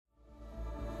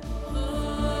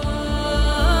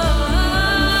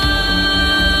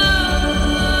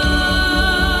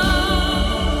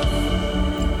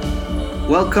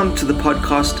Welcome to the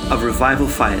podcast of Revival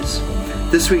Fires.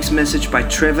 This week's message by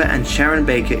Trevor and Sharon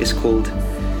Baker is called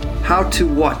How to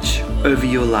Watch Over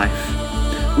Your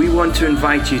Life. We want to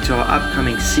invite you to our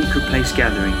upcoming Secret Place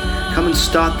gathering. Come and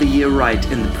start the year right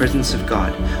in the presence of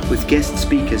God with guest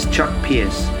speakers Chuck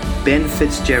Pierce, Ben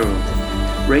Fitzgerald,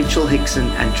 Rachel Hickson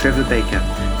and Trevor Baker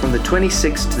from the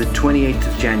 26th to the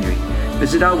 28th of January.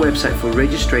 Visit our website for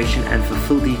registration and for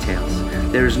full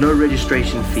details. There is no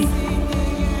registration fee.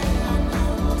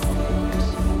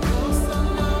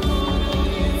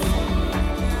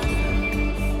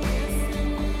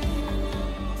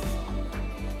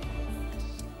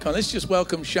 Let's just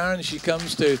welcome Sharon. She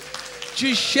comes to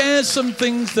just share some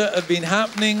things that have been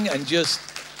happening and just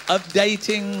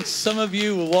updating some of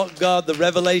you with what the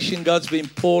revelation God's been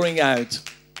pouring out.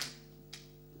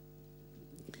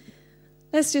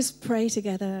 Let's just pray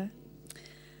together.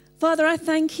 Father, I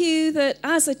thank you that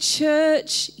as a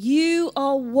church, you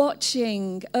are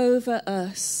watching over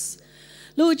us.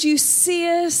 Lord, you see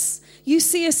us. You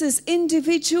see us as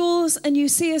individuals and you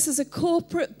see us as a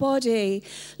corporate body.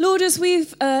 Lord, as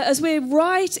we're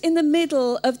right in the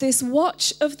middle of this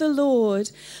watch of the Lord,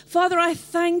 Father, I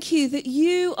thank you that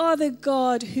you are the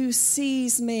God who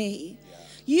sees me.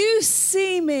 You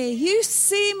see me. You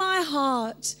see my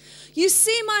heart. You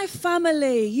see my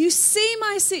family. You see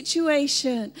my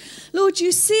situation. Lord,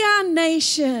 you see our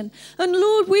nation. And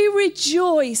Lord, we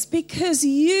rejoice because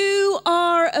you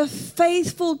are a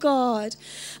faithful God.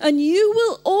 And you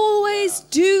will always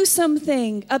do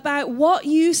something about what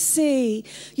you see.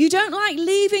 You don't like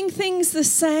leaving things the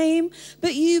same,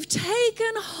 but you've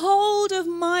taken hold of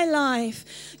my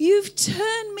life. You've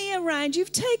turned me around.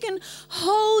 You've taken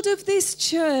hold of this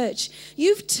church.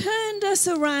 You've turned us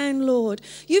around, Lord.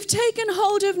 You've taken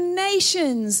hold of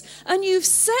nations and you've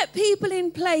set people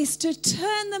in place to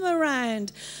turn them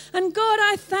around. And God,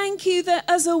 I thank you that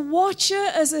as a watcher,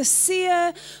 as a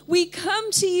seer, we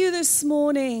come to you this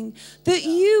morning, that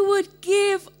you would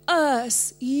give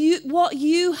us what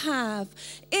you have.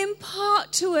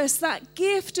 Impart to us that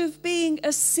gift of being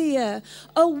a seer,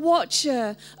 a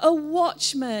watcher, a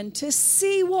watchman, to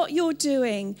see what you're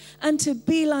doing and to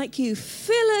be like you.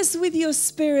 Fill us with your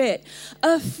spirit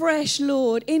afresh,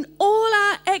 Lord, in all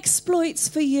our exploits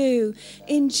for you.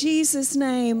 In Jesus'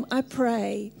 name I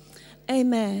pray.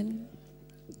 Amen.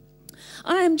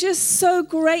 I am just so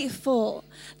grateful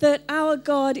that our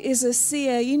God is a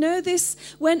seer. You know this,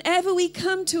 whenever we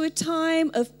come to a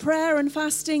time of prayer and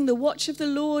fasting, the watch of the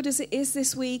Lord as it is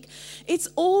this week, it's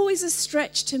always a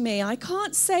stretch to me. I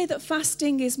can't say that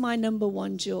fasting is my number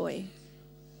one joy.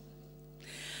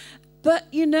 But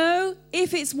you know,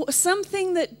 if it's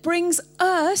something that brings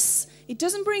us, it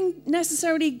doesn't bring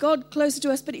necessarily God closer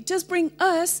to us, but it does bring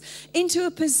us into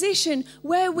a position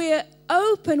where we're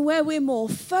open, where we're more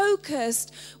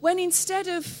focused, when instead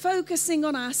of focusing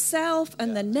on ourselves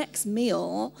and the next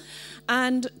meal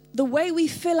and the way we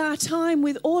fill our time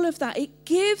with all of that, it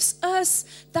gives us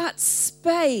that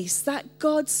space, that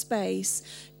God space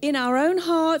in our own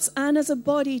hearts and as a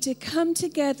body to come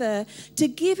together, to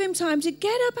give him time to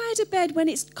get up out of bed when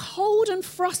it's cold and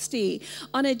frosty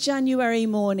on a January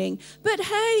morning. But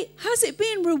hey, has it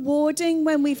been rewarding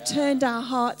when we've turned our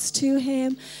hearts to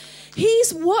him?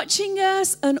 He's watching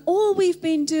us, and all we've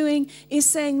been doing is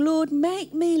saying, Lord,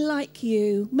 make me like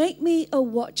you. Make me a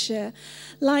watcher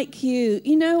like you.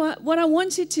 You know, what I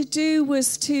wanted to do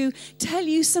was to tell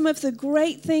you some of the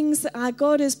great things that our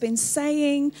God has been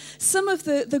saying, some of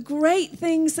the great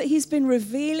things that he's been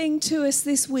revealing to us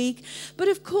this week. But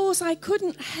of course, I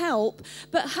couldn't help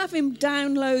but have him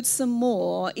download some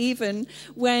more, even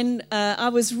when I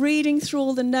was reading through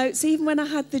all the notes, even when I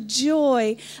had the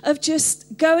joy of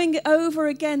just going over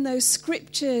again those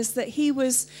scriptures that he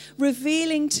was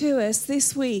revealing to us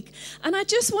this week. And I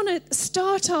just want to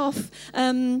start off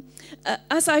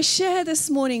as I share this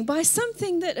morning by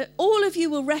something that all of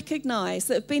you will recognize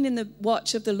that have been in the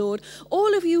watch of the Lord.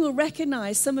 All of you will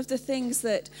recognize some of the things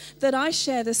that I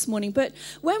share this morning. But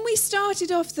when we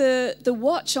started off the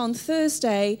watch on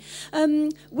Thursday,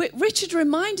 Richard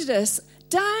reminded us,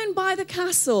 down by the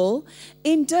castle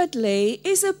in Dudley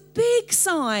is a big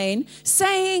sign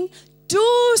saying,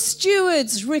 door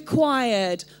stewards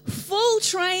required, full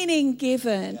training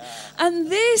given. Yeah. And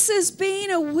this has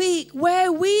been a week where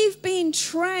we've been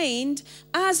trained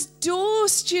as door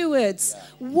stewards,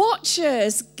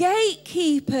 watchers,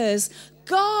 gatekeepers,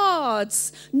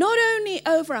 guards, not only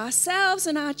over ourselves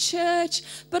and our church,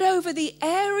 but over the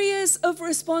areas of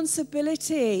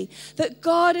responsibility that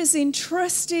God has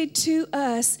entrusted to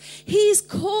us. He's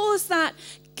caused that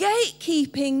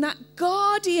gatekeeping, that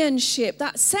guardianship,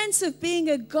 that sense of being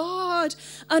a guard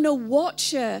and a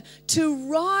watcher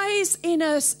to rise in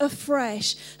us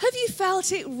afresh. Have you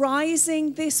felt it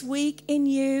rising this week in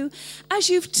you? As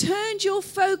you've turned your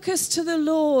focus to the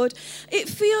Lord, it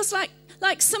feels like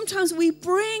sometimes we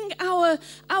bring our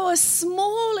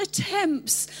small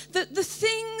attempts, the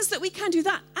things that we can do,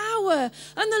 that hour,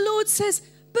 and the Lord says,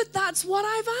 but that's what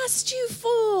I've asked you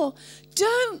for.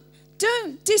 Don't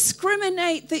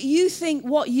discriminate that you think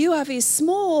what you have is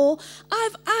small.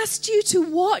 I've asked you to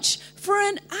watch for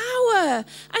an hour.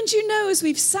 And you know, as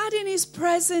we've sat in his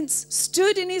presence,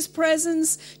 stood in his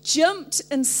presence, jumped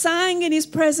and sang in his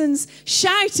presence,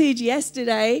 shouted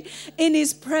yesterday in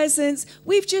his presence,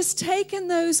 we've just taken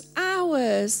those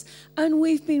hours and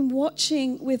we've been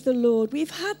watching with the Lord.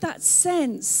 We've had that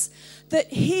sense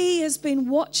that he has been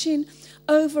watching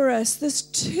over us. There's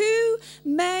two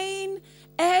main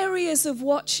areas of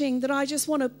watching that I just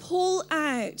want to pull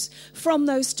out from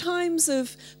those times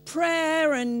of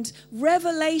prayer and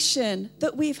revelation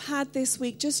that we've had this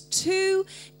week. Just two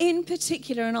in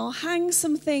particular, and I'll hang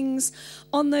some things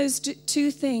on those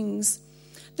two things.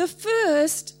 The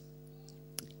first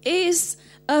is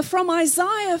from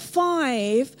Isaiah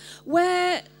 5,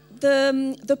 where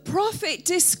the prophet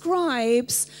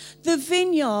describes the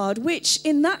vineyard, which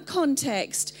in that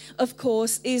context, of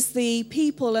course, is the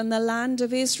people and the land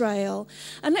of Israel.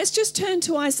 And let's just turn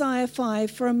to Isaiah 5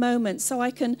 for a moment so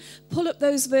I can pull up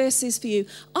those verses for you.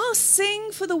 I'll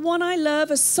sing for the one I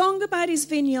love a song about his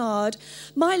vineyard.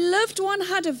 My loved one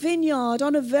had a vineyard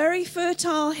on a very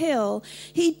fertile hill.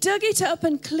 He dug it up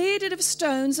and cleared it of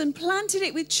stones and planted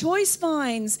it with choice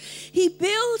vines. He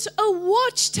built a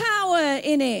watchtower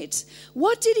in it.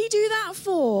 What did he do that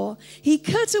for? He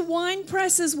cut a wine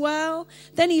press as well.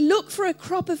 Then he looked for a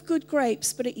crop of good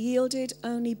grapes, but it yielded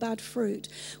only bad fruit.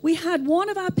 We had one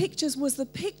of our pictures was the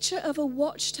picture of a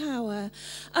watchtower,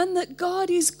 and that God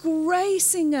is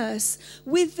gracing us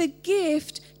with the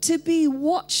gift to be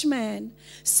watchmen,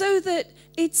 so that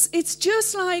it's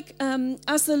just like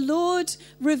as the Lord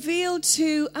revealed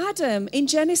to Adam in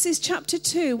Genesis chapter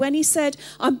 2 when he said,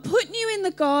 I'm putting you in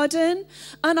the garden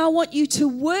and I want you to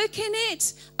work in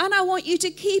it and I want you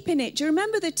to keep in it. Do you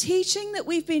remember the teaching that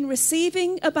we've been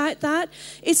receiving about that?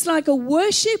 It's like a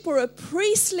worship or a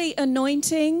priestly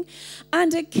anointing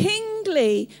and a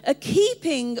kingly, a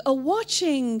keeping, a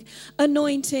watching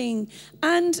anointing.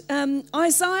 And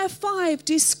Isaiah 5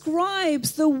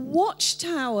 describes the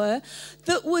watchtower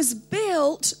that was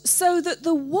built so that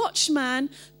the watchman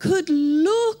could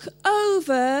look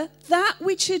over that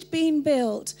which had been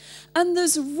built. And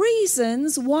there's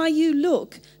reasons why you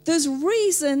look. There's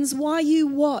reasons why you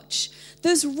watch.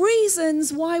 There's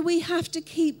reasons why we have to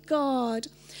keep guard.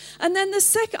 And then the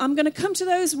second, I'm going to come to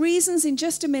those reasons in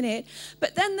just a minute,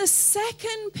 but then the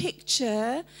second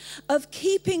picture of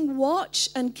keeping watch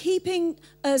and keeping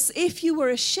as if you were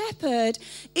a shepherd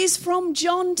is from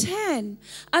John 10.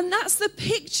 And that's the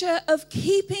picture of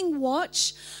keeping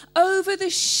watch over the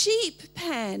sheep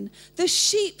pen, the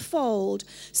sheepfold.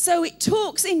 So it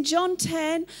talks in John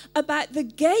 10 about the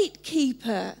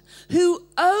gatekeeper who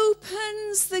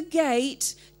opens the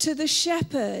gate to the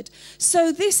shepherd.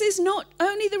 So this is not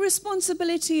only the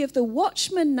responsibility of the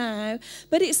watchman now,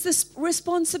 but it's the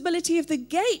responsibility of the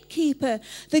gatekeeper.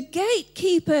 The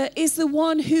gatekeeper is the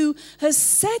one who has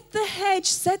set the hedge,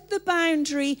 set the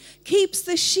boundary, keeps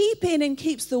the sheep in and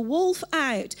keeps the wolf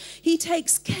out. He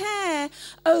takes care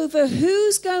over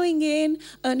who's going in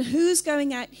and who's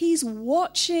going out. He's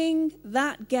watching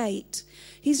that gate.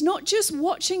 He's not just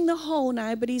watching the hole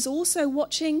now, but he's also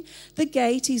watching the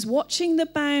gate. He's watching the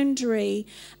boundary,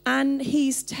 and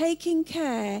he's taking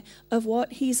care of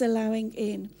what he's allowing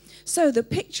in. So the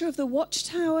picture of the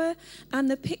watchtower and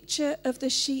the picture of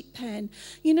the sheep pen.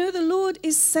 You know, the Lord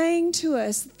is saying to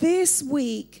us this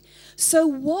week, so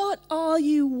what are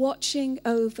you watching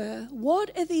over? What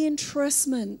are the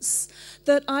entrustments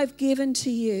that I've given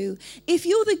to you? If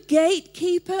you're the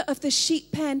gatekeeper of the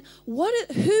sheep pen,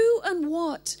 who and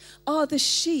what are the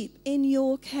sheep in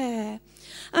your care?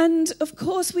 And of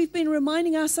course, we've been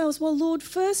reminding ourselves, well, Lord,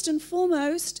 first and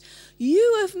foremost,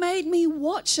 you have made me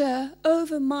watcher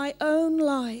over my own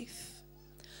life.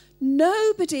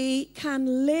 Nobody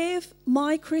can live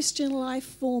my Christian life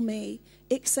for me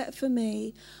except for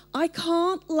me. I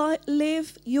can't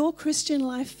live your Christian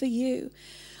life for you.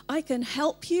 I can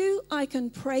help you, I can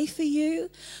pray for you,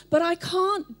 but I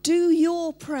can't do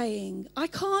your praying. I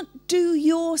can't do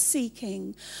your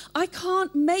seeking. I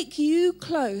can't make you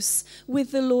close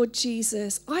with the Lord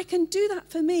Jesus. I can do that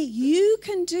for me. You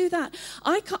can do that.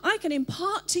 I can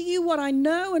impart to you what I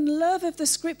know and love of the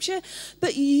scripture,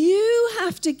 but you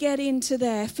have to get into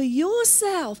there for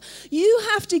yourself. You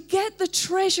have to get the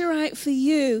treasure out for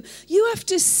you. You have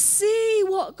to see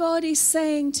what God is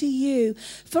saying to you.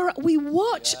 For we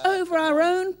watch over our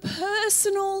own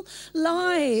personal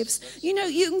lives. You know,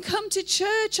 you can come to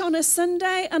church on a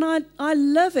Sunday, and I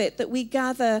love it that we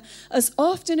gather as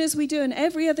often as we do and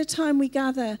every other time we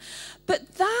gather.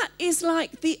 But that is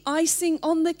like the icing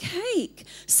on the cake.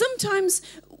 Sometimes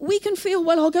we can feel,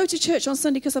 well, I'll go to church on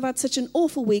Sunday because I've had such an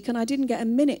awful week and I didn't get a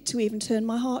minute to even turn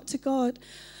my heart to God.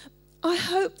 I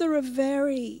hope there are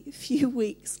very few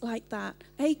weeks like that.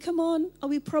 Hey, come on.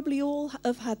 We probably all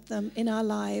have had them in our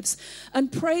lives.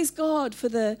 And praise God for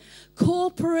the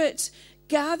corporate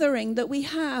gathering that we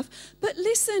have. But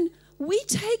listen, we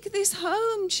take this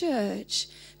home, church.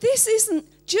 This isn't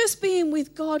just being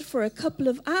with God for a couple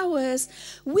of hours.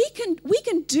 We can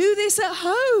do this at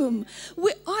home.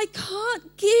 I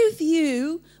can't give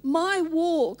you my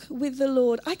walk with the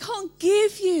Lord. I can't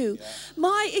give you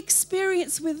my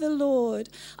experience with the Lord.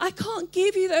 I can't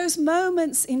give you those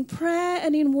moments in prayer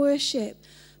and in worship.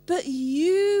 But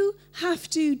you have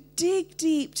to dig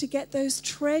deep to get those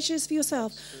treasures for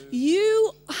yourself.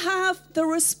 You have the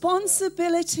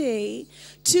responsibility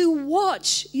to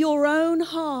watch your own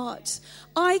heart.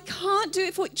 I can't do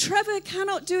it for you. Trevor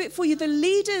cannot do it for you. The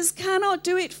leaders cannot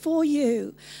do it for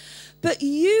you. But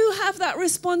you have that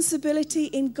responsibility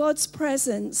in God's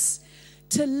presence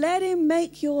to let him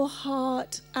make your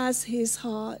heart as his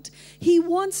heart. He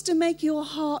wants to make your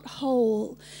heart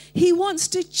whole. He wants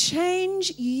to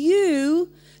change you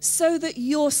so that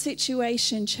your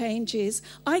situation changes.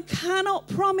 I cannot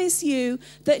promise you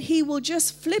that he will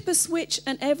just flip a switch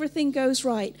and everything goes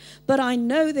right. But I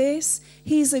know this,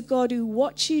 he's a God who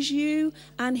watches you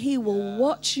and he will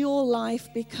watch your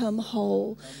life become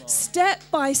whole. Step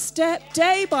by step,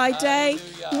 day by day,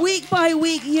 week by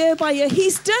week, year by year.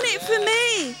 He's done it for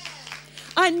me.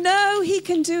 I know he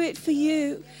can do it for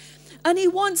you. And he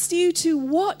wants you to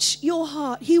watch your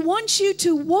heart. He wants you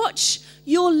to watch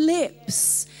your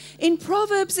lips. In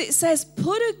Proverbs, it says,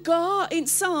 in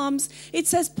Psalms, it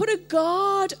says, put a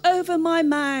guard over my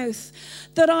mouth,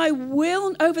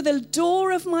 over the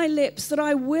door of my lips, that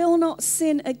I will not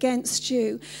sin against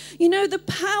you. You know, the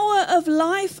power of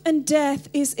life and death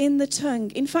is in the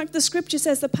tongue. In fact, the scripture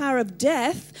says the power of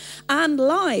death and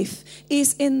life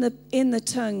is in the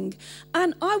tongue.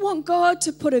 And I want God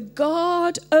to put a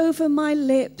guard over my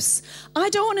lips.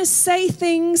 I don't want to say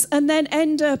things and then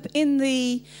end up in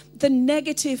the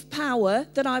negative power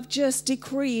that I've just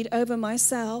decreed over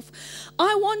myself.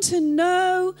 I want to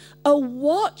know a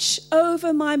watch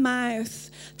over my mouth,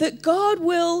 that God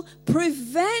will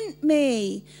prevent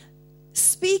me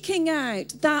speaking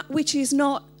out that which is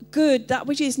not good, that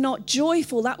which is not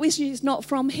joyful, that which is not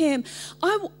from him.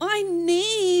 I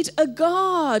need a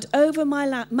guard over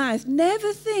my mouth.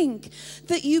 Never think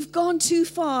that you've gone too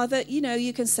far, that, you know,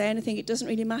 you can say anything, it doesn't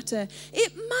really matter.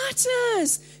 It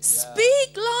matters.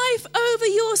 Speak life over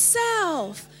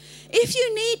yourself. If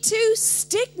you need to,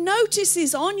 stick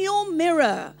notices on your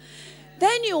mirror.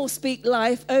 Then you'll speak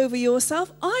life over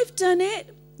yourself. I've done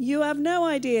it. You have no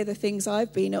idea the things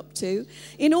I've been up to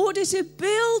in order to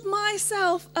build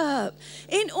myself up,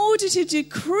 in order to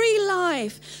decree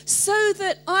life, so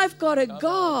that I've got a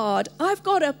guard, I've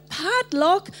got a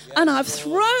padlock, and I've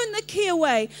thrown the key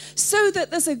away, so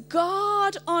that there's a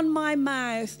guard on my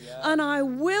mouth, and I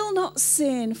will not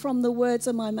sin from the words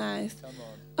of my mouth.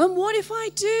 And what if I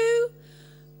do?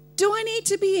 Do I need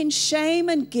to be in shame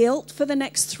and guilt for the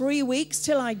next 3 weeks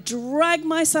till I drag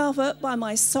myself up by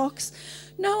my socks?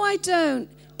 No, I don't.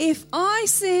 If I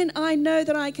sin, I know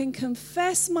that I can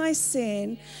confess my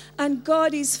sin, and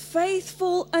God is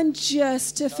faithful and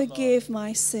just to forgive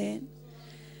my sin.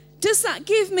 Does that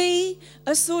give me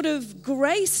a sort of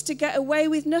grace to get away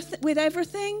with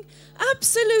everything?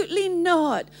 Absolutely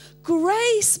not.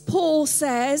 Grace, Paul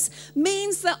says,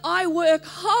 means that I work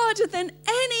harder than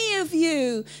any of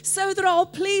you so that I'll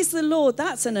please the Lord.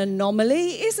 That's an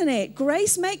anomaly, isn't it?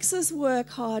 Grace makes us work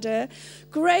harder.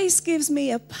 Grace gives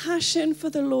me a passion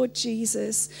for the Lord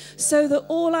Jesus, so that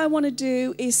all I want to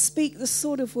do is speak the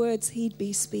sort of words he'd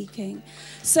be speaking,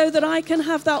 so that I can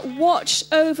have that watch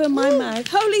over my mouth.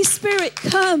 Holy Spirit,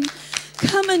 come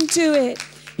and do it.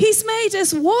 He's made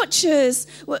us watchers.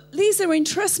 Well, these are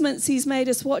entrustments he's made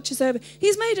us watchers over.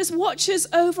 He's made us watchers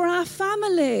over our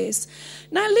families.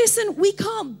 Now listen, we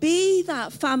can't be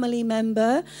that family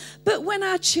member, but when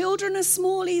our children are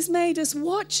small, he's made us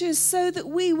watchers so that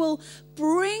we will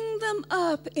bring them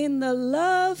up in the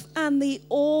love and the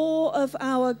awe of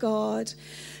our God,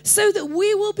 so that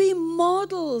we will be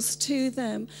models to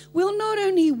them. We'll not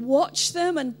only watch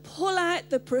them and pull out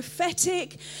the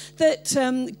prophetic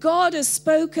that God has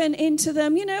spoken into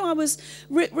them. You know, I was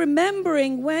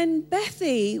remembering when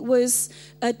Bethy was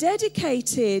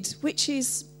dedicated, which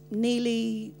is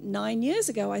nearly 9 years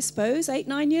ago, I suppose,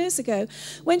 8-9 years ago,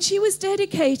 when she was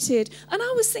dedicated. And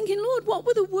I was thinking, Lord, what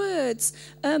were the words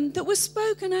that were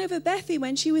spoken over Bethy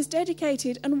when she was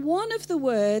dedicated? And one of the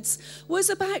words was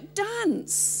about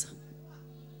dance.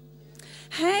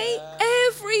 Hey,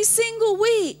 every single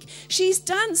week she's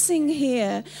dancing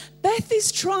here.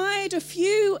 Bethy's tried a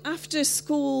few after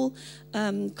school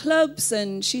clubs,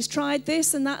 and she's tried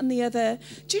this and that and the other.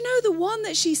 Do you know the one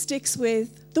that she sticks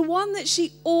with? The one that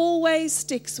she always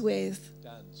sticks with?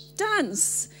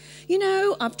 Dance. You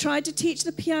know, I've tried to teach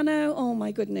the piano. Oh,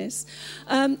 my goodness.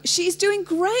 She's doing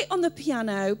great on the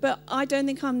piano, but I don't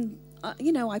think I'm,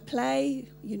 I play.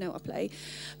 I play.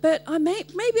 But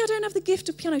maybe I don't have the gift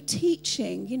of piano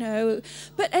teaching,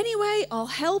 But anyway, I'll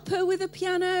help her with the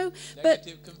piano.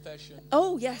 Negative confession.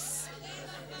 Oh, yes.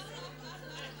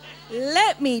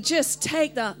 Let me just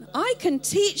take that. I can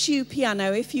teach you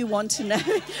piano if you want to know.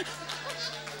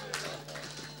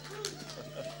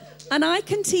 And I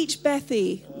can teach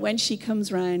Bethy when she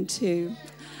comes round too.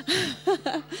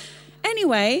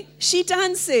 Anyway, she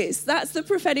dances. That's the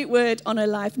prophetic word on her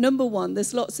life. Number one.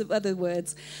 There's lots of other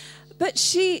words. But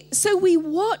so we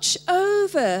watch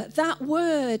over that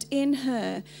word in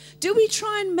her. Do we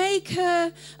try and make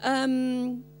her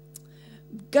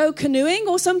go canoeing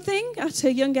or something at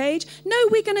a young age? No,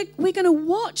 we're gonna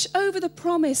watch over the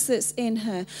promise that's in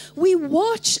her. We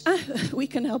watch. We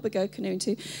can help her go canoeing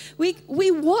too.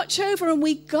 We watch over and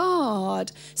we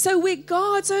guard. So we're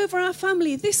guards over our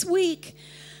family. This week,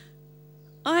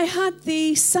 I had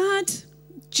the sad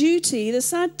duty, the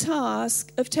sad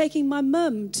task of taking my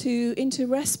mum into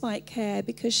respite care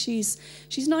because she's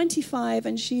 95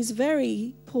 and she's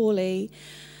very poorly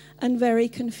and very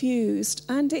confused.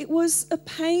 And it was a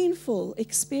painful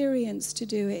experience to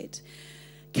do it.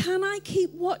 Can I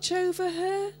keep watch over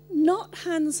her? Not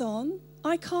hands-on.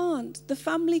 I can't. The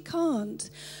family can't.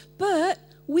 But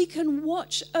we can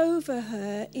watch over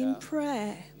her in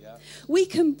prayer. Yeah. We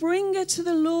can bring her to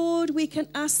the Lord. We can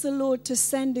ask the Lord to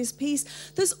send his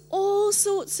peace. There's all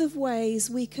sorts of ways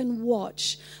we can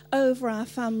watch over our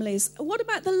families. What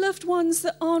about the loved ones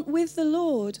that aren't with the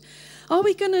Lord? Are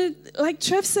we going to, like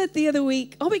Trev said the other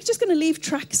week, are we just going to leave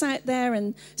tracts out there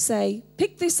and say,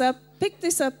 pick this up, take,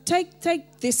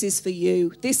 this is for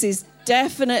you. This is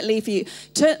definitely for you.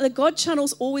 The God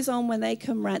channel's always on when they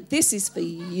come round. This is for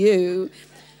you.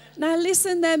 Now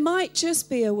listen, there might just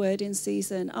be a word in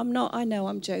season. I know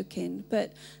I'm joking,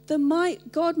 but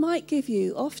God might give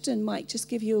you, often might just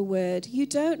give you a word. You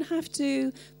don't have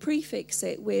to prefix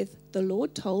it with, the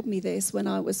Lord told me this when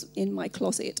I was in my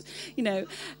closet,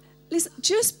 Listen,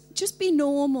 just be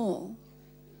normal.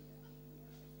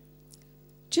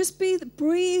 Just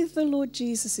breathe the Lord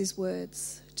Jesus'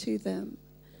 words to them.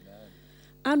 Amen.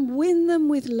 And win them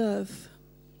with love.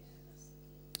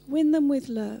 Win them with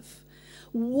love.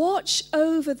 Watch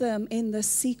over them in the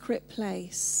secret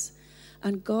place,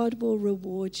 and God will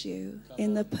reward you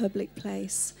in the public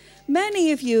place.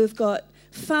 Many of you have got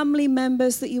family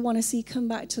members that you want to see come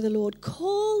back to the Lord.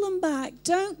 Call them back.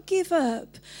 Don't give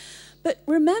up. But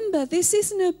remember, this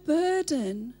isn't a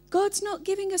burden. God's not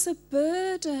giving us a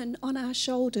burden on our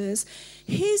shoulders.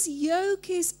 His yoke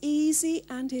is easy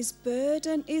and his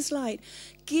burden is light.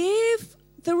 Give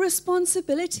the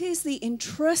responsibilities, the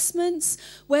entrustments,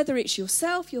 whether it's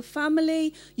yourself, your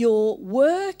family, your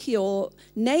work, your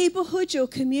neighborhood, your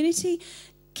community,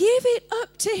 give it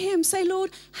up to him. Say,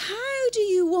 Lord, how do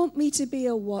you want me to be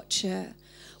a watcher?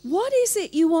 What is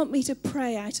it you want me to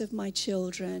pray out of my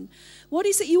children? What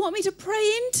is it you want me to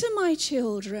pray into my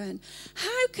children?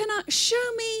 How can I show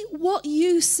me what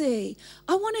you see?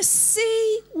 I want to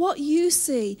see what you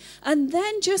see. And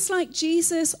then just like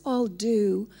Jesus, I'll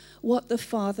do what the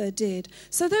Father did.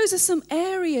 So those are some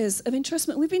areas of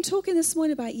entrustment. We've been talking this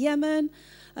morning about Yemen,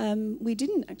 We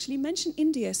didn't actually mention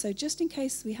India, so just in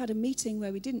case we had a meeting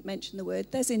where we didn't mention the word,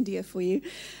 there's India for you.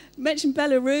 Mentioned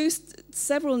Belarus,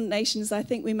 several nations I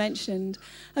think we mentioned.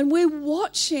 And we're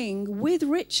watching with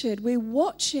Richard, we're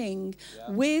watching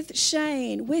with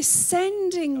Shane, we're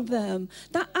sending them.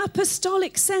 That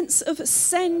apostolic sense of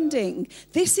sending.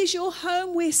 This is your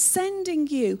home, we're sending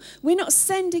you. We're not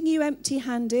sending you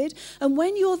empty-handed. And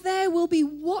when you're there, we'll be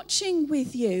watching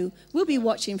with you. We'll be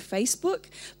watching Facebook,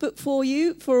 but for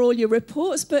you, for all your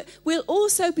reports, but we'll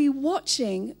also be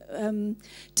watching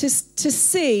to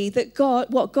see that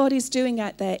what God is doing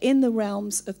out there in the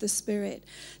realms of the Spirit.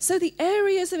 So the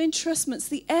areas of entrustments,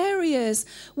 the areas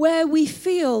where we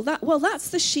feel that, well, that's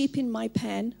the sheep in my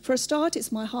pen. For a start,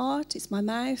 it's my heart, it's my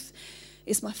mouth,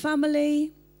 it's my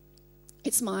family,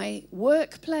 it's my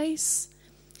workplace.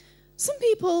 Some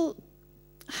people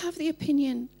have the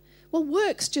opinion, well,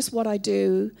 work's just what I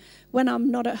do when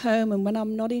I'm not at home and when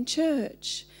I'm not in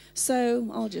church. So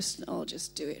I'll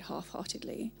just do it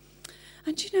half-heartedly.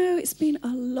 And you know, it's been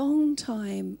a long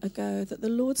time ago that the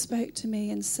Lord spoke to me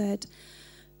and said,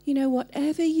 you know,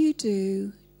 whatever you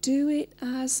do, do it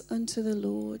as unto the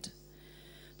Lord.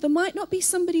 There might not be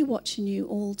somebody watching you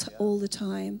all the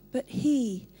time, but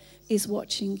He is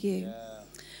watching you.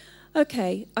 Yeah.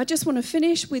 Okay, I just want to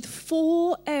finish with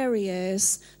 4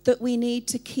 areas that we need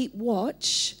to keep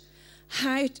watch,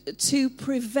 how to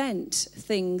prevent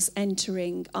things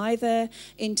entering either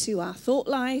into our thought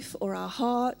life or our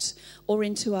heart or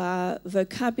into our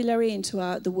vocabulary, into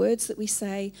the words that we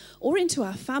say, or into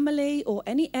our family or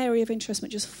any area of entrustment.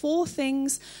 Just 4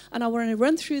 things, and I want to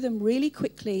run through them really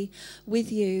quickly with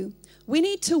you. We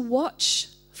need to watch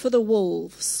for the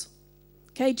wolves.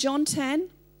 Okay, John 10.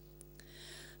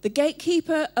 The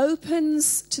gatekeeper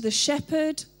opens to the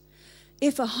shepherd.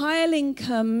 If a hireling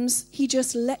comes, he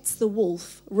just lets the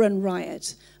wolf run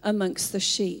riot amongst the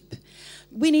sheep.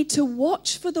 We need to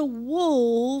watch for the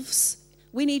wolves.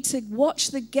 We need to watch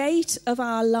the gate of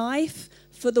our life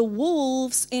for the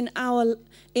wolves in our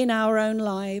own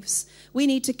lives. We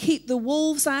need to keep the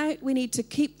wolves out. We need to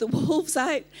keep the wolves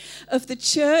out of the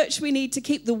church. We need to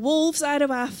keep the wolves out of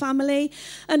our family.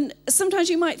 And sometimes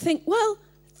you might think, well,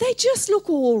 they just look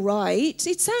all right.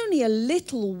 It's only a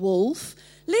little wolf.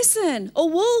 Listen, a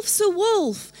wolf's a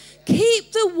wolf.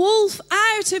 Keep the wolf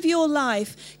out of your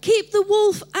life. Keep the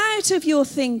wolf out of your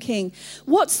thinking.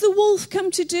 What's the wolf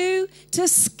come to do? To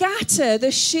scatter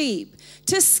the sheep,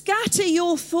 to scatter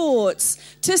your thoughts,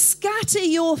 to scatter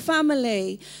your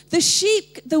family.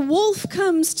 The wolf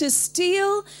comes to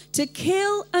steal, to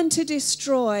kill, and to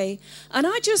destroy. And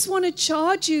I just want to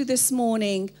charge you this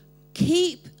morning,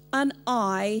 keep an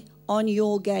eye on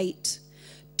your gate.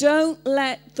 Don't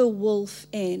let the wolf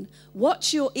in.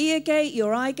 Watch your ear gate,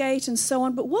 your eye gate, and so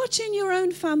on. But watch in your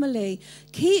own family.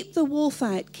 Keep the wolf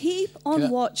out. Keep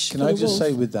on watch for the wolf. Can I just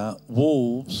say with that,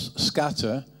 wolves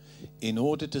scatter in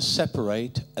order to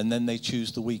separate, and then they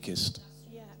choose the weakest.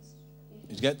 Yes.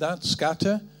 Did you get that?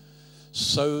 Scatter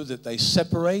so that they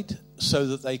separate, so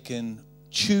that they can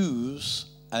choose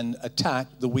and attack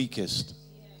the weakest.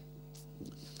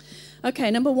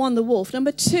 Okay, number 1, the wolf.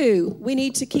 Number 2, we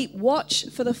need to keep watch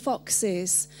for the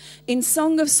foxes. In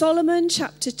Song of Solomon,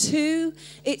 chapter 2,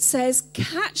 it says,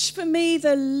 catch for me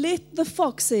the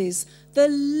foxes, the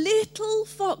little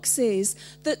foxes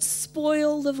that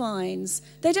spoil the vines.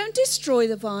 They don't destroy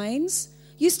the vines.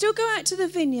 You still go out to the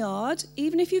vineyard,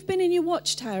 even if you've been in your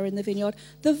watchtower in the vineyard.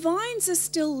 The vines are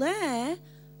still there,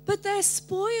 but they're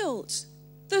spoiled.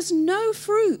 There's no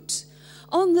fruit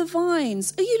on the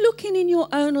vines. Are you looking in your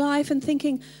own life and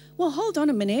thinking, well, hold on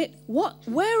a minute,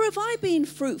 where have I been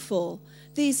fruitful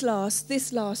this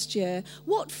last year?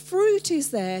 What fruit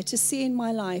is there to see in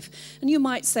my life? And you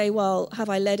might say, well, have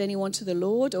I led anyone to the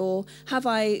Lord? Or have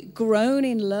I grown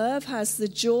in love? Has the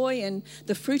joy and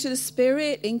the fruit of the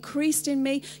Spirit increased in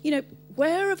me? You know,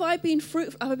 where have I been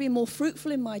fruitful? Have I been more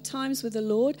fruitful in my times with the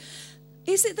Lord?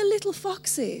 Is it the little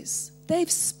foxes? They've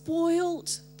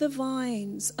spoiled the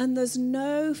vines and there's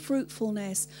no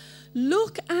fruitfulness.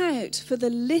 Look out for the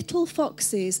little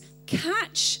foxes.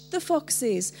 Catch the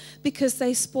foxes because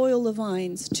they spoil the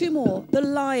vines. 2 more. The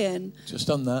lion. Just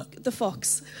on that. The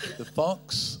fox. The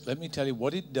fox, let me tell you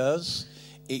what it does.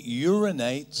 It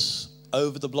urinates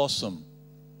over the blossom.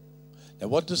 Now,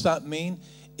 what does that mean?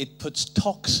 It puts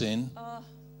toxin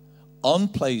on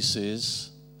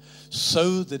places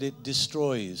so that it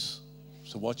destroys.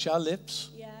 So watch our lips.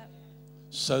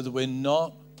 So that we're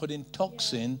not putting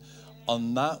toxin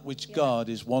on that which God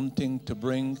is wanting to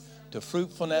bring to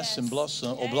fruitfulness and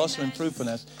blossom, or blossom and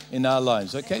fruitfulness in our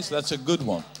lives. Okay, so that's a good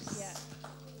one. Yeah.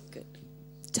 Good.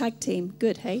 Tag team.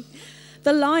 Good, hey?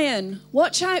 The lion.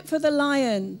 Watch out for the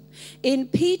lion. In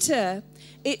Peter,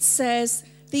 it says,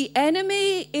 the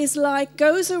enemy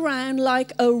goes around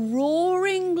like a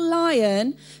roaring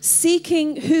lion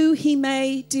seeking who he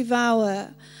may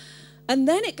devour. And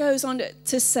then it goes on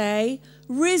to say,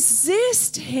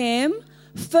 resist him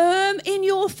firm in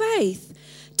your faith.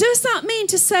 Does that mean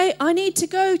to say, I need to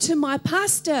go to my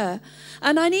pastor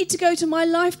and I need to go to my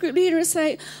life group leader and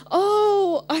say,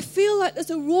 oh, I feel like there's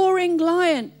a roaring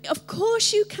lion? Of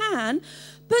course you can.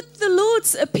 But the Lord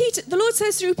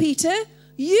says through Peter,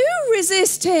 you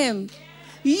resist him.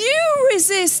 You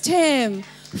resist him.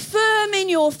 Firm in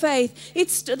your faith.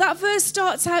 That verse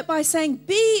starts out by saying,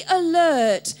 be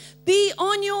alert. Be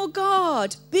on your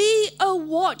guard. Be a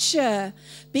watcher.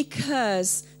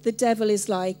 Because the devil is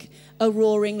like a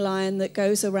roaring lion that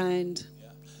goes around.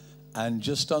 And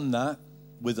just on that,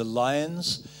 with the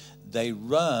lions, they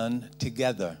run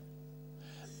together.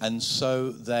 And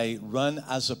so they run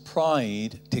as a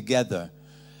pride together.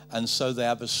 And so they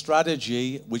have a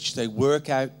strategy which they work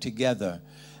out together.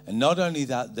 And not only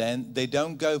that, then, they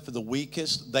don't go for the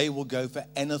weakest. They will go for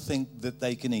anything that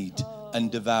they can eat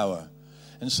and devour.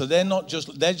 And so they're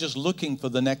just looking for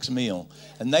the next meal.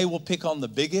 And they will pick on the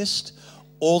biggest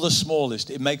or the smallest.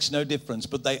 It makes no difference.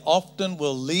 But they often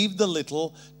will leave the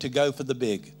little to go for the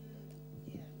big.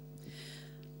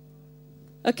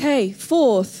 Okay,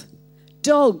 fourth,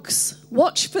 dogs.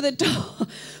 Watch for the dog.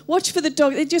 Watch for the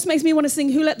dog. It just makes me want to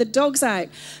sing Who Let the Dogs Out.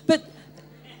 But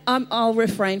I'll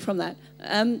refrain from that.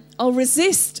 I'll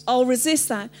resist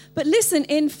that. But listen,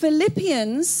 in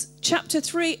Philippians chapter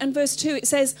 3 and verse 2, it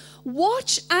says,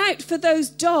 watch out for those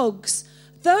dogs,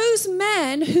 those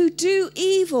men who do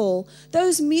evil,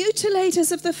 those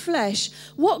mutilators of the flesh.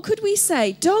 What could we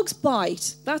say? Dogs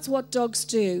bite. That's what dogs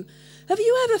do. Have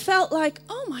you ever felt like,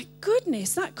 oh my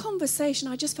goodness, that conversation,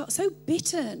 I just felt so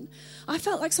bitten. I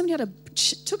felt like somebody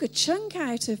took a chunk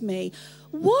out of me.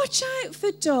 Watch out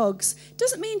for dogs.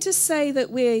 Doesn't mean to say that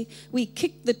we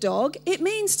kick the dog. It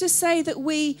means to say that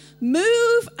we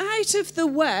move out of the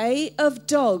way of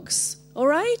dogs. All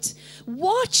right?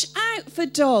 Watch out for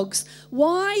dogs.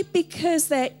 Why? Because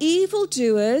they're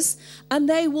evildoers and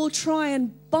they will try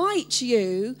and bite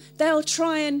you. They'll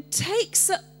try and take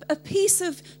a piece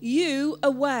of you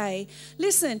away.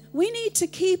 Listen, we need to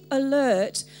keep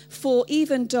alert for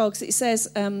even dogs. It says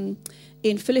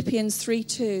in Philippians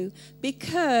 3:2,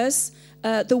 because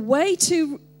the way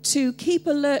to keep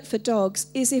alert for dogs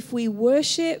is if we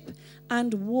worship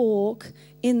and walk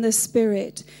in the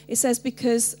Spirit. It says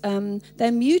because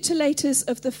they're mutilators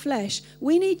of the flesh.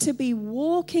 We need to be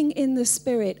walking in the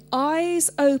Spirit,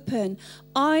 eyes open,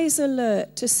 eyes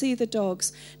alert to see the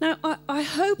dogs. Now, I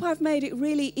hope I've made it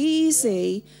really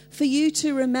easy for you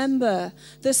to remember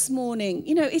this morning.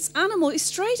 You know, it's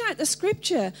straight out the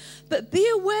scripture, but be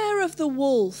aware of the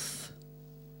wolf.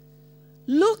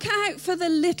 Look out for the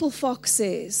little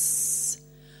foxes.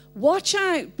 Watch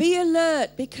out, be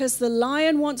alert, because the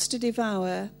lion wants to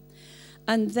devour.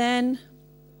 And then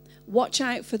watch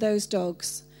out for those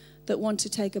dogs that want to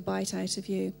take a bite out of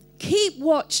you. Keep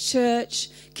watch, church.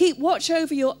 Keep watch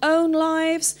over your own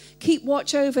lives. Keep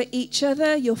watch over each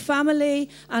other, your family,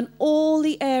 and all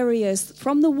the areas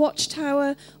from the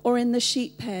watchtower or in the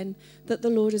sheep pen that the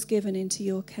Lord has given into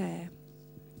your care.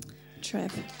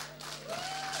 Trev.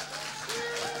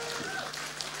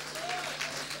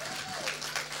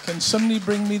 Can somebody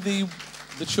bring me the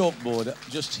chalkboard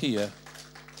just here,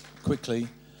 quickly?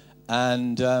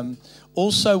 And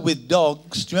also with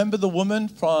dogs, do you remember the woman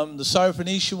from the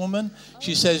Syrophoenician woman?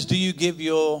 She says, do you give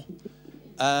your,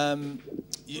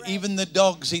 even the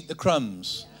dogs eat the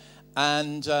crumbs.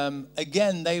 And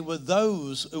again, they were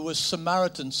those who were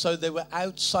Samaritans, so they were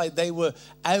outside, they were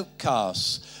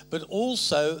outcasts. But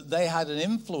also they had an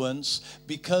influence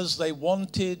because they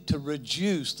wanted to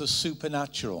reduce the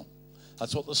supernatural.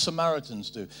 That's what the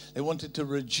Samaritans do. They wanted to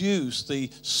reduce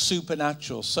the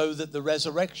supernatural so that the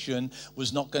resurrection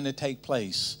was not going to take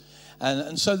place.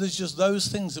 And so there's just those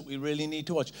things that we really need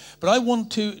to watch. But I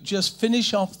want to just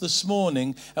finish off this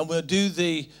morning, and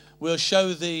we'll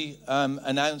show the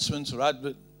announcements or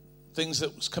things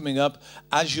that was coming up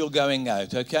as you're going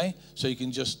out, okay? So you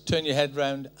can just turn your head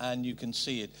round and you can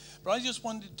see it. But I just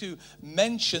wanted to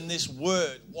mention this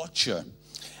word, watcher.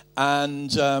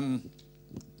 And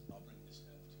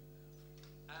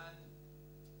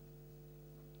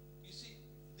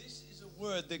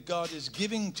word that God is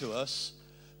giving to us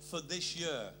for this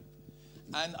year.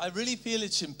 And I really feel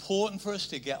it's important for us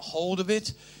to get hold of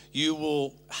it. You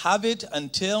will have it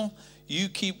until you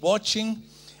keep watching.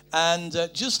 And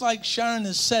just like Sharon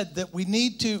has said, that we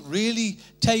need to really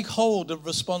take hold of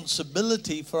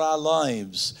responsibility for our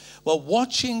lives. Well,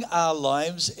 watching our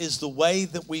lives is the way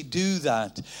that we do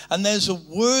that. And there's a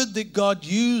word that God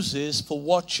uses for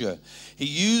watcher. He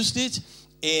used it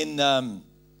in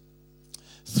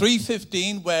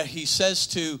 3:15, where he says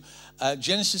to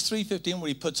Genesis 3:15, where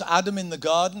he puts Adam in the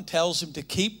garden, tells him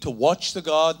to watch the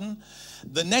garden.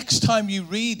 The next time you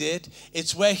read it,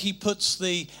 it's where he puts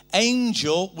the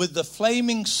angel with the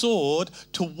flaming sword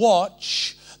to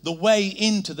watch the way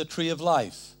into the tree of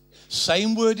life.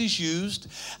 Same word is used.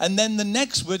 And then the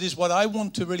next word is what I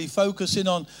want to really focus in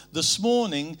on this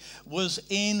morning, was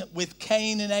in with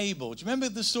Cain and Abel. Do you remember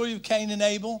the story of Cain and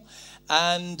Abel?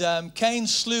 And Cain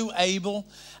slew Abel,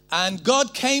 and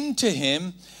God came to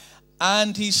him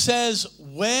and he says,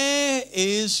 "Where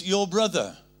is your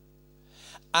brother?"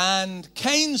 And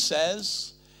Cain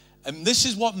says, and this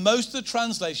is what most of the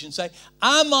translations say,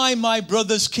 "Am I my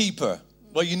brother's keeper?"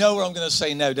 Well, you know what I'm going to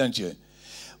say now, don't you?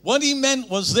 What he meant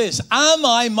was this: am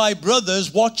I my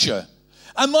brother's watcher?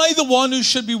 Am I the one who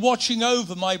should be watching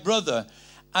over my brother?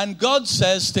 And God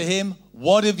says to him,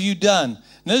 "What have you done?"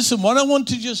 Now listen, what I want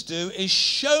to just do is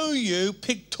show you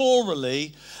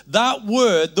pictorially that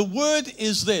word. The word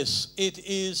is this.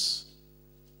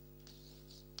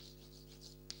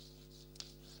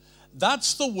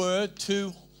 That's the word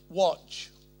to watch.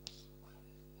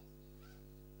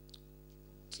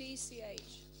 TCH.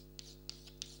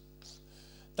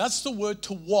 That's the word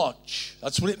to watch.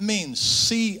 That's what it means.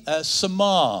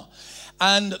 Samar.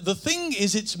 And the thing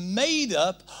is, it's made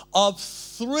up of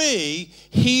 3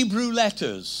 Hebrew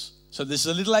letters. So this is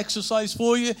a little exercise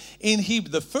for you in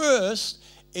Hebrew. The first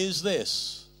is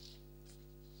this.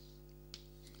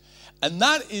 And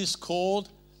that is called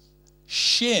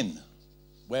Shin,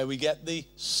 where we get the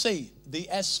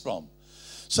S from.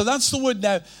 So that's the word.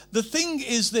 Now, the thing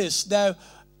is this. Now,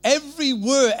 every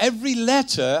word, every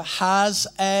letter has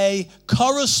a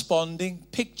corresponding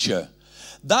picture.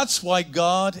 That's why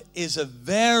God is a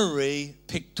very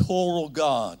pictorial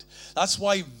God. That's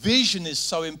why vision is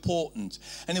so important.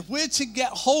 And if we're to get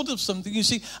hold of something, you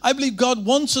see, I believe God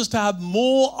wants us to have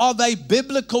more of a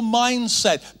biblical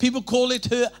mindset. People call it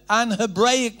an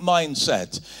Hebraic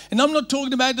mindset. And I'm not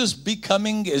talking about us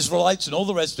becoming Israelites and all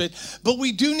the rest of it, but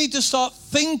we do need to start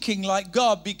thinking like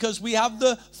God, because we have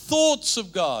the thoughts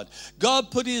of God.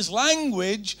 God put his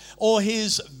language or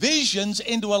his visions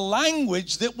into a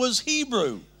language that was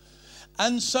Hebrew.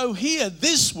 And so here,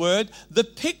 this word, the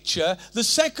picture, the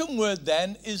second word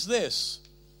then is this.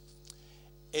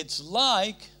 It's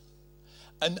like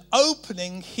an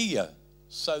opening here.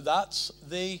 So that's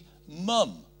the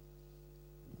mum.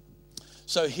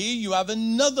 So here you have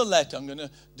another letter. I'm going to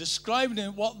describe it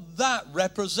in what that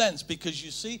represents, because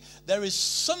you see, there is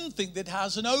something that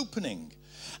has an opening.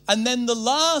 And then the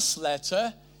last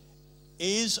letter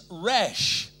is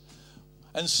Resh.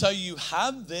 And so you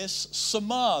have this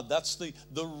Samar. That's the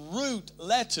root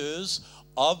letters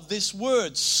of this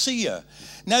word, seer.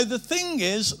 Now the thing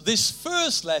is, this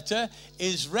first letter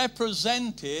is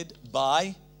represented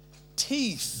by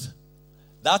teeth.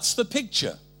 That's the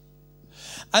picture.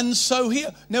 And so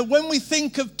here, now when we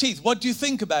think of teeth, what do you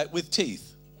think about with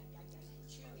teeth?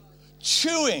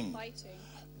 Chewing.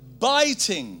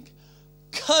 Biting.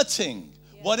 Cutting.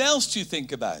 Yeah. What else do you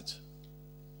think about?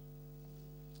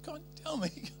 Go on, tell me.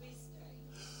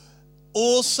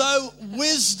 Also,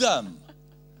 wisdom.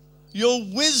 Your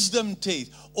wisdom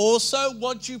teeth. Also,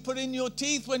 what you put in your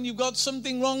teeth when you've got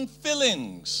something wrong,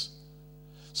 fillings.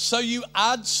 So you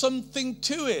add something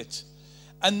to it.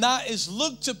 And that is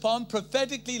looked upon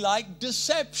prophetically like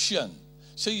deception.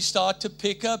 So you start to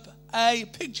pick up a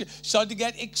picture. Start to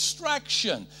get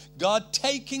extraction. God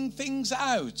taking things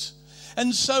out.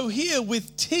 And so here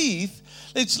with teeth,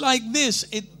 it's like this.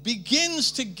 It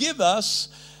begins to give us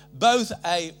both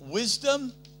a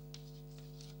wisdom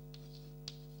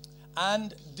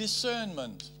and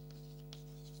discernment.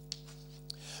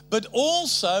 But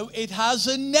also it has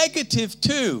a negative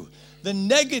too. The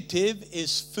negative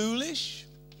is foolish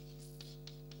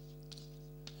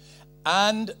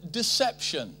and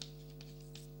deception.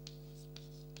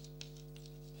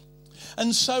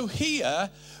 And so here,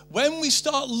 when we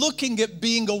start looking at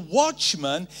being a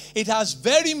watchman, it has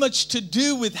very much to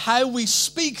do with how we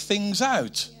speak things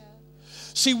out. Yeah.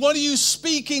 See, what are you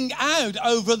speaking out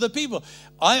over the people?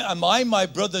 Am I my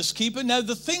brother's keeper? Now,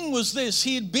 the thing was this.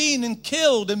 He had been and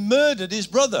killed and murdered his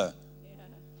brother. Yeah.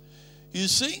 You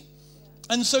see? Yeah.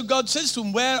 And so God says to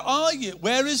him, where are you?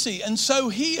 Where is he? And so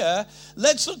here,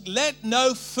 let's look. Let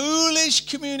no foolish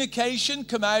communication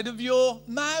come out of your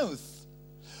mouth.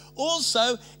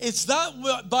 Also, it's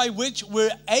that by which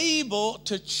we're able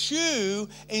to chew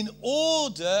in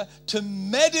order to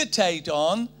meditate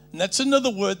on. And that's another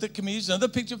word that can be used, another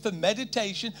picture for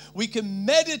meditation. We can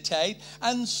meditate,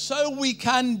 and so we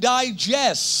can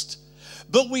digest.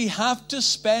 But we have to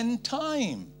spend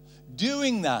time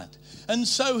doing that. And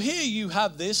so here you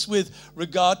have this with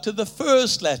regard to the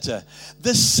first letter.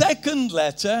 The second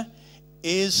letter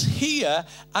is here,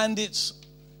 and it's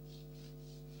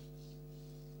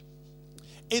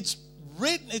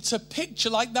written, it's a picture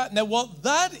like that. Now what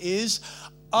that is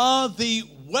are the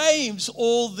waves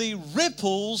or the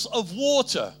ripples of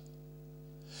water.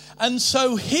 And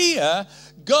so here,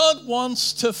 God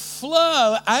wants to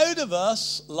flow out of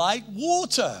us like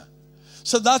water.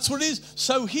 So that's what it is.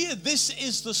 So here, this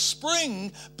is the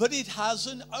spring, but it has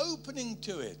an opening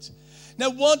to it. Now,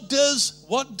 what does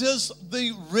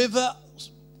the river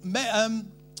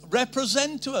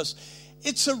represent to us?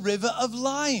 It's a river of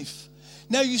life.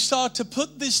 Now you start to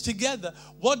put this together.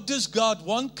 What does God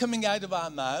want coming out of our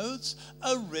mouths?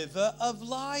 A river of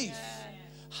life. Yeah.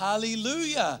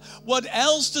 Hallelujah. What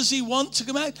else does he want to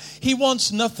come out? He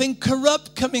wants nothing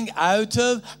corrupt coming out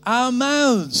of our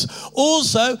mouths.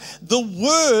 Also, the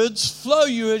words flow.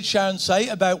 You heard Sharon say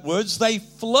about words. They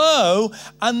flow,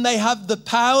 and they have the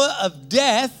power of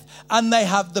death, and they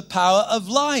have the power of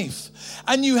life.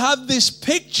 And you have this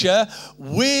picture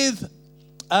with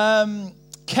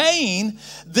Cain,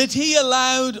 that he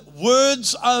allowed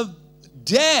words of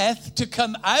death to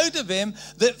come out of him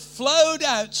that flowed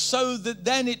out, so that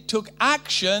then it took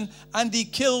action and he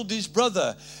killed his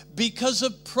brother because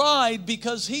of pride,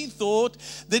 because he thought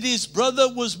that his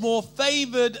brother was more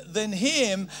favored than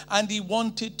him and he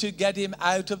wanted to get him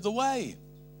out of the way.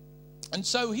 And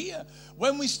so here,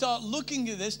 when we start looking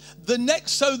at this,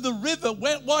 the river,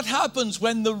 what happens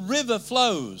when the river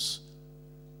flows?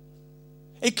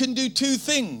 It can do two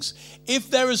things.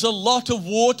 If there is a lot of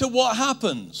water, what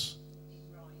happens?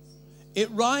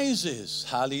 It rises.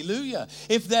 Hallelujah.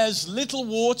 If there's little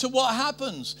water, what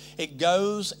happens? It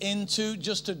goes into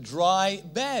just a dry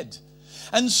bed.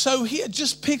 And so here,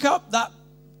 just pick up that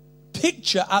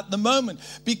picture at the moment,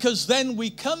 because then we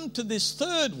come to this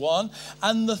third one,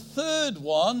 and the third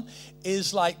one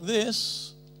is like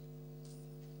this.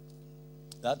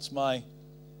 That's my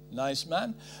nice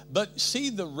man. But see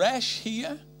the resh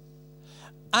here?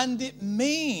 And it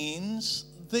means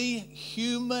the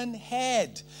human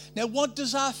head. Now, what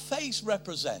does our face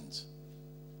represent?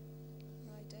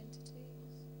 Identity.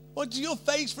 What does your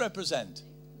face represent?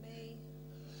 Me.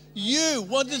 You.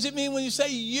 What does it mean when you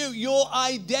say you? Your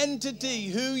identity,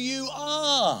 who you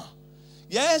are.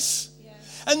 Yes?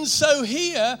 And so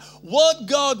here, what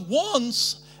God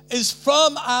wants is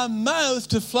from our mouth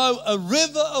to flow a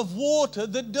river of water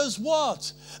that does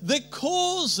what? That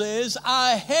causes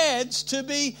our heads to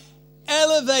be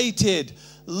elevated,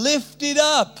 lifted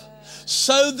up,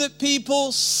 so that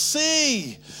people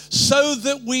see, so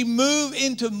that we move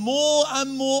into more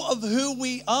and more of who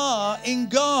we are in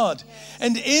God.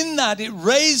 And in that, it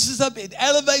raises up, it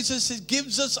elevates us, it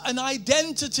gives us an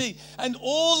identity. And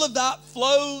all of that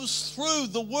flows through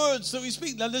the words that we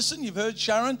speak. Now listen, you've heard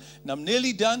Sharon, and I'm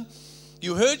nearly done.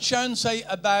 You heard Sharon say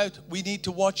about we need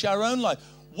to watch our own life.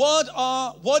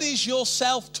 What is your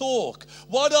self-talk?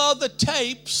 What are the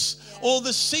tapes or the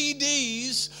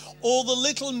CDs or the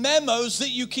little memos that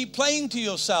you keep playing to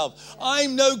yourself?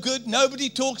 I'm no good. Nobody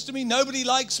talks to me. Nobody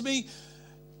likes me.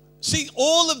 See,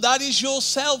 all of that is your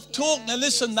self-talk. Now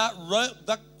listen,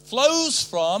 that flows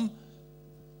from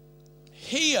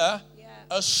here,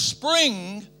 a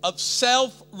spring of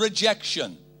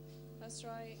self-rejection. That's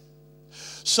right.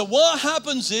 So what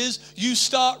happens is you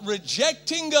start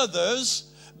rejecting others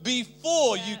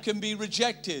before you can be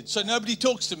rejected. So nobody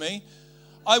talks to me.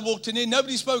 I walked in here,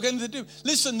 nobody spoke anything to do.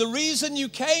 Listen, the reason you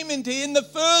came into here in the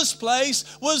first place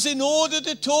was in order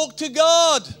to talk to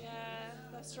God. Yeah,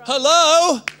 that's right.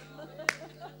 Hello?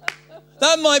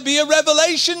 That might be a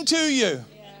revelation to you.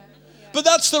 But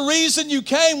that's the reason you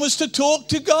came, was to talk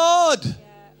to God.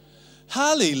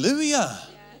 Hallelujah.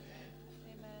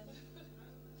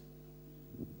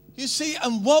 You see,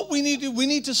 and what we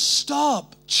need to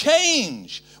stop,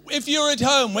 change. If you're at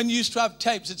home, when you used to have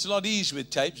tapes, it's a lot easier with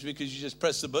tapes because you just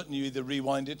press the button, you either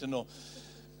rewind it or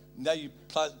now you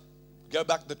go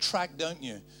back the track, don't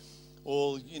you?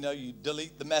 Or, you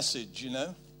delete the message,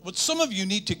 But some of you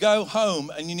need to go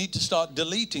home and you need to start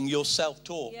deleting your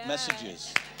self-talk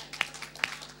messages.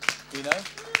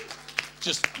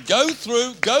 Just go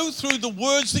through the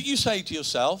words that you say to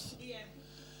yourself.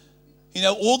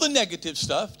 All the negative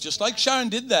stuff, just like Sharon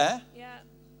did there.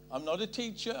 I'm not a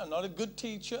teacher. I'm not a good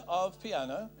teacher of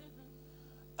piano.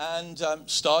 And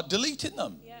start deleting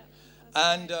them.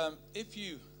 And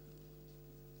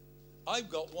I've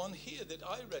got one here that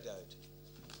I read out.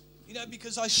 You know,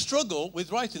 because I struggle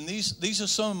with writing. These are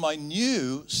some of my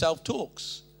new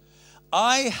self-talks.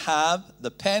 I have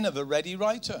the pen of a ready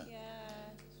writer. Yeah.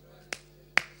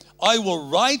 I will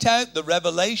write out the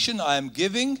revelation I am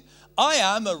giving. I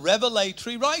am a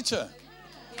revelatory writer.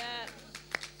 Yeah.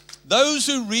 Those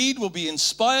who read will be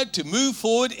inspired to move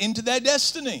forward into their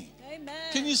destiny. Amen.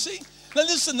 Can you see? Now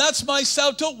listen, that's my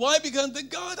self-talk. Why? Because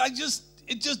God,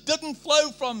 it just doesn't flow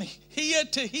from here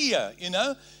to here, you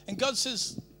know? And God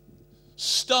says,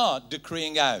 start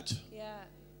decreeing out. Yeah.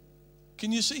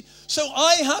 Can you see? So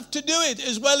I have to do it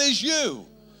as well as you.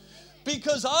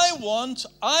 Because I want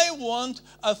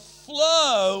a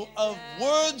flow of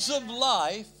words of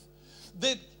life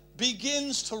that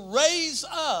begins to raise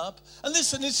up. And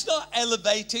listen, it's not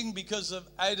elevating because of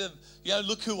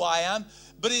look who I am,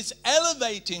 but it's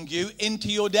elevating you into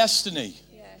your destiny.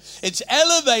 Yes. It's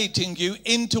elevating you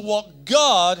into what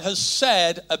God has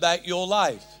said about your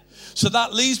life. So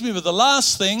that leaves me with the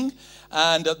last thing,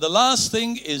 and the last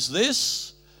thing is this.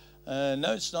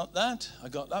 No, it's not that. I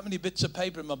got that many bits of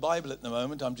paper in my Bible at the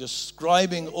moment. I'm just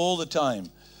scribing all the time.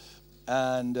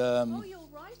 And You're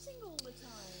writing all the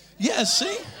time. yeah,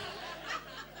 see,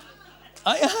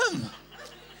 I am,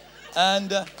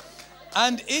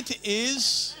 and it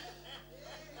is.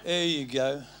 There you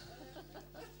go.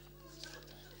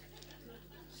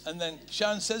 And then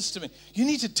Sharon says to me, "You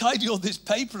need to tidy all this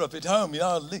paper up at home. You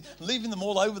know, leaving them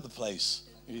all over the place."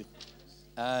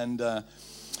 And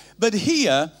but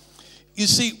here. You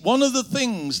see, one of the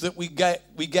things that we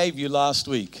gave you last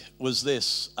week was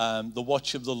this, the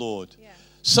watch of the Lord. Yeah.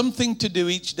 Something to do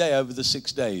each day over the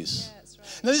 6 days. Yeah, that's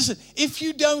right. Now listen, if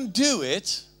you don't do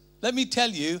it, let me tell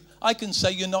you, I can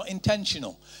say you're not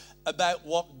intentional about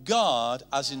what God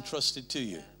has entrusted to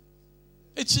you.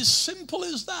 It's as simple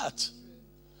as that.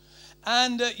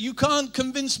 And you can't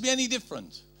convince me any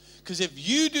different. Because if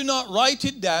you do not write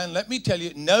it down, let me tell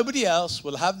you, nobody else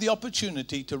will have the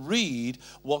opportunity to read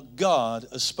what God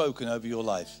has spoken over your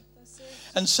life.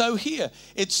 And so here,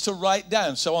 it's to write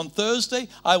down. So on Thursday,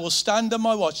 I will stand on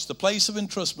my watch, the place of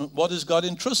entrustment. What has God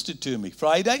entrusted to me?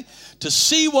 Friday, to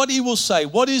see what he will say.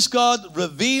 What is God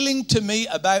revealing to me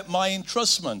about my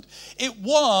entrustment? It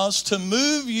was to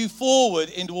move you forward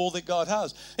into all that God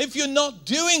has. If you're not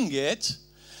doing it,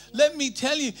 let me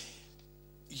tell you,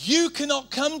 you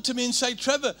cannot come to me and say,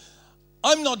 Trevor,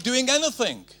 I'm not doing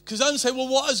anything. Because I'm saying, well,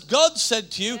 what has God said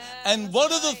to you? And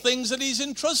what are the things that he's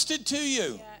entrusted to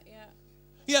you?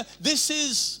 Yeah, this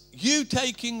is you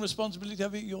taking responsibility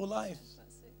over your life.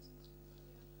 That's it.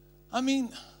 I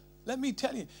mean, let me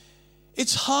tell you,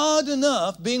 it's hard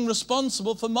enough being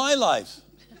responsible for my life.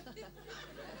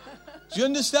 Do you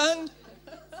understand?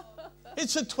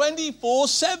 It's a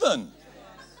 24/7.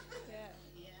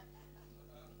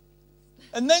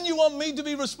 And then you want me to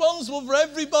be responsible for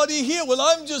everybody here. Well,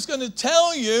 I'm just going to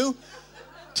tell you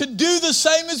to do the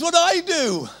same as what I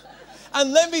do.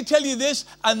 And let me tell you this,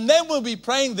 and then we'll be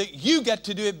praying that you get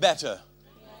to do it better.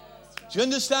 Do you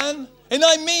understand? And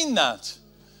I mean that.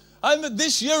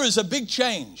 This year is a big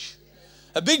change.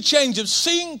 A big change of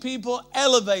seeing people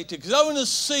elevated. Because I want to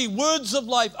see words of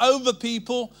life over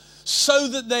people so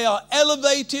that they are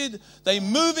elevated. They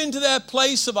move into their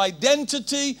place of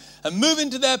identity and move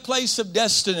into their place of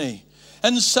destiny.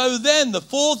 And so then the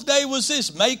fourth day was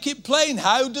this. Make it plain.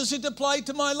 How does it apply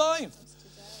to my life?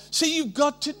 See, you've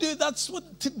got to do, that's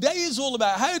what today is all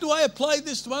about. How do I apply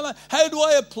this to my life? How do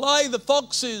I apply the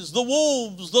foxes, the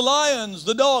wolves, the lions,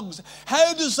 the dogs?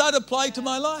 How does that apply to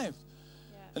my life?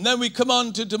 Yeah. And then we come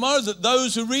on to tomorrow that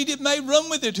those who read it may run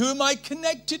with it. Who am I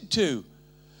connected to?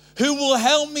 Who will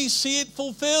help me see it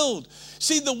fulfilled?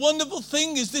 See, the wonderful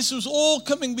thing is this was all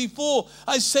coming before.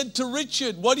 I said to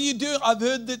Richard, what are you doing? I've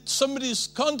heard that somebody's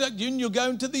contacted you and you're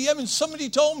going to the Yemen. Somebody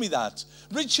told me that.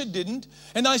 Richard didn't.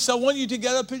 And I said, I want you to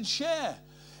get up and share.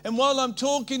 And while I'm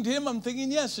talking to him, I'm thinking,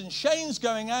 yes, and Shane's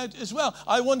going out as well.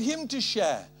 I want him to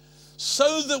share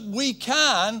so that we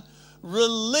can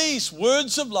release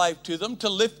words of life to them to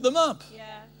lift them up.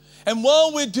 Yeah. And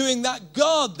while we're doing that,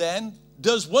 God then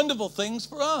does wonderful things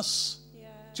for us. Yeah.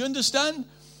 Do you understand?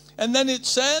 And then it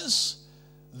says,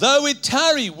 though it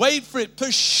tarry, wait for it,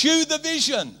 pursue the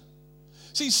vision.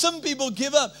 See, some people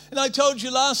give up. And I told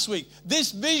you last week,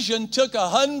 this vision took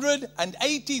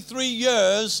 183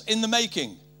 years in the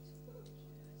making.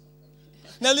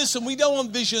 Now listen, we don't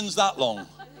want visions that long.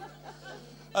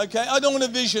 Okay, I don't want a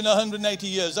vision 180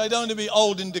 years. I don't want to be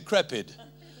old and decrepit.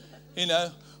 You know,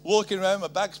 walking around, my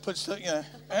back's pushed up,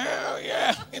 oh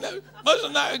yeah,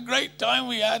 wasn't that a great time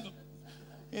we had?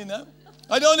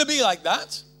 I don't want to be like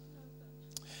that.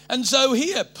 And so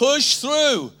here, push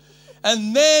through.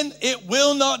 And then it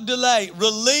will not delay.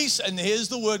 Release, and here's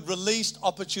the word, released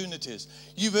opportunities.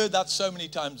 You've heard that so many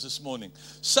times this morning.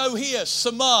 So here,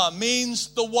 Samar means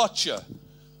the watcher.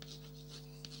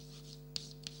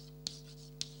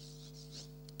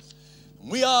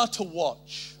 We are to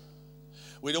watch.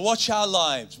 We're to watch our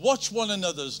lives. Watch one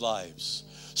another's lives.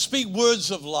 Speak words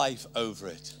of life over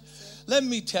it. Let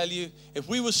me tell you, if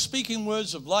we were speaking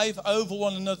words of life over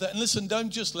one another, and listen, don't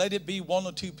just let it be one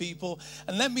or two people.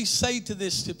 And let me say to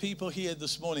people here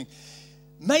this morning,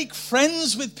 make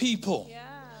friends with people. Yes.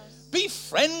 Be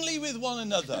friendly with one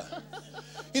another.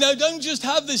 Don't just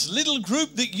have this little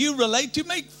group that you relate to.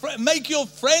 Make your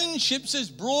friendships as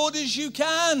broad as you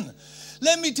can.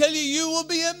 Let me tell you will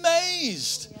be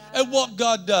amazed at what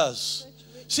God does.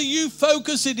 See, you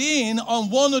focus it in on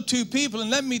one or two people,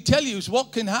 and let me tell you,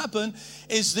 what can happen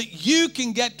is that you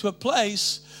can get to a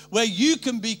place where you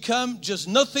can become just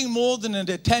nothing more than an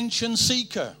attention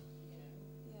seeker.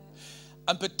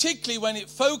 And particularly when it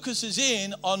focuses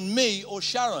in on me or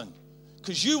Sharon,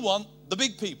 because you want the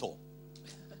big people.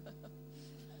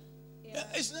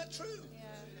 Isn't that true?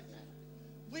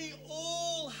 We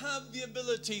all have the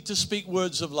ability to speak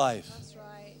words of life. That's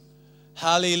right.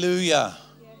 Hallelujah.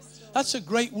 That's a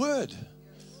great word.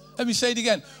 Let me say it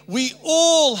again. We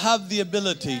all have the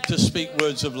ability to speak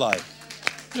words of life.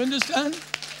 You understand?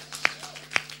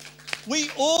 We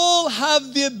all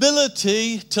have the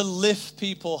ability to lift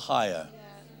people higher,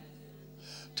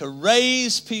 to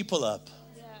raise people up,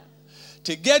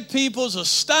 to get people to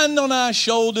stand on our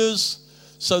shoulders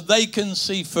so they can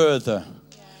see further.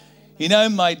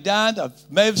 My dad, I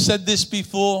may have said this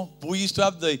before, but we used to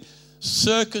have the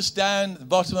circus down at the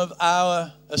bottom of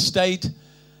our estate,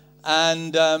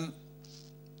 and I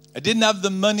didn't have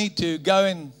the money to go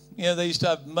in. They used to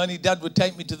have money. Dad would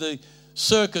take me to the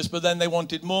circus, but then they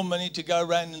wanted more money to go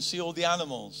around and see all the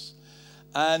animals,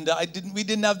 and we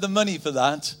didn't have the money for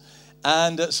that.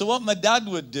 And so what my dad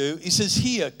would do, he says,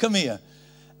 "Here, come here,"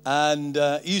 and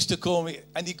he used to call me,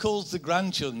 and he calls the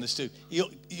grandchildren this too.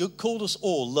 He called us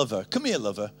all Lover. Come here,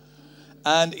 Lover.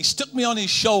 And he stuck me on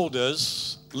his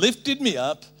shoulders, lifted me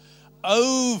up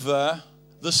over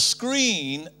the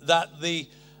screen that the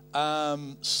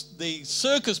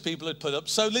circus people had put up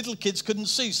so little kids couldn't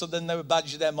see, so then they would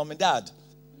badger their mom and dad.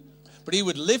 But he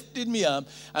would lifted me up,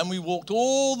 and we walked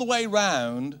all the way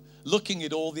round looking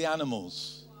at all the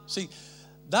animals. See,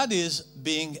 that is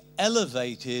being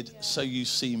elevated so you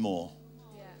see more.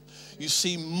 You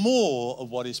see more of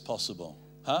what is possible.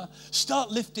 Start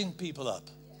lifting people up.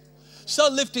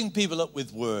 Start lifting people up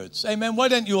with words. Amen. Why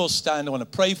don't you all stand? I want to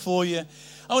pray for you.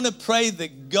 I want to pray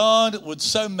that God would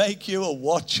so make you a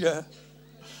watcher.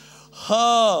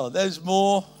 Oh, there's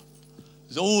more.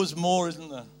 There's always more, isn't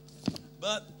there?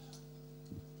 But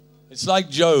it's like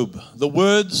Job. The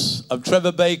words of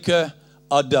Trevor Baker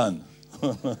are done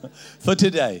for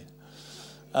today.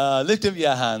 Lift up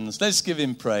your hands. Let's give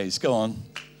him praise. Go on.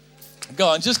 Go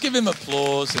on. Just give him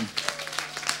applause. And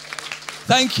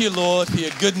thank you, Lord, for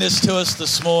your goodness to us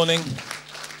this morning.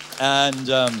 And,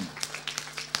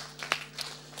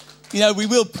 we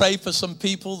will pray for some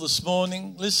people this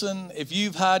morning. Listen, if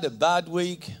you've had a bad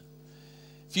week,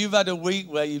 if you've had a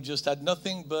week where you've just had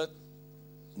nothing but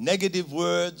negative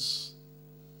words,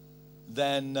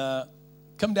 then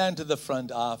come down to the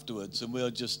front afterwards and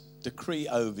we'll just decree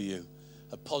over you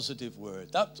a positive word.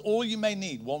 That's all you may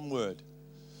need, one word.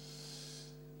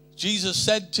 Jesus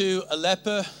said to a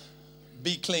leper,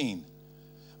 be clean.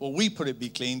 Well, we put it be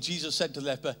clean. Jesus said to the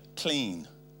leper, clean.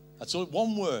 That's all,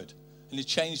 one word. And it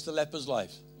changed the leper's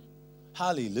life.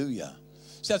 Hallelujah.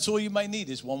 So that's all you may need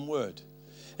is one word.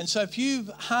 And so if you've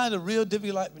had a real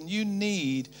difficult life and you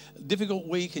need a difficult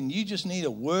week and you just need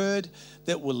a word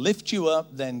that will lift you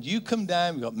up, then you come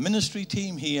down. We've got ministry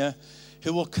team here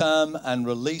who will come and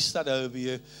release that over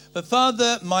you. But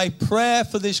Father, my prayer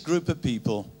for this group of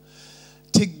people,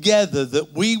 together,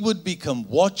 that we would become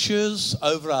watchers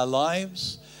over our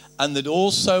lives, and that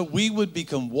also we would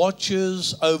become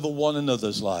watchers over one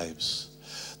another's lives.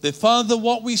 That, Father,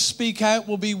 what we speak out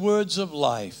will be words of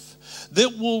life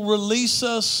that will release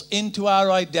us into our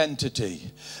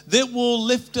identity, that will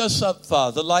lift us up,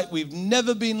 Father, like we've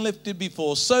never been lifted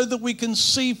before, so that we can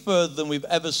see further than we've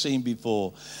ever seen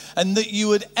before. And that you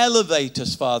would elevate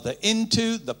us, Father,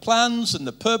 into the plans and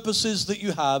the purposes that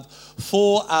you have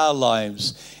for our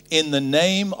lives. In the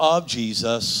name of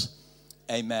Jesus,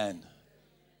 amen.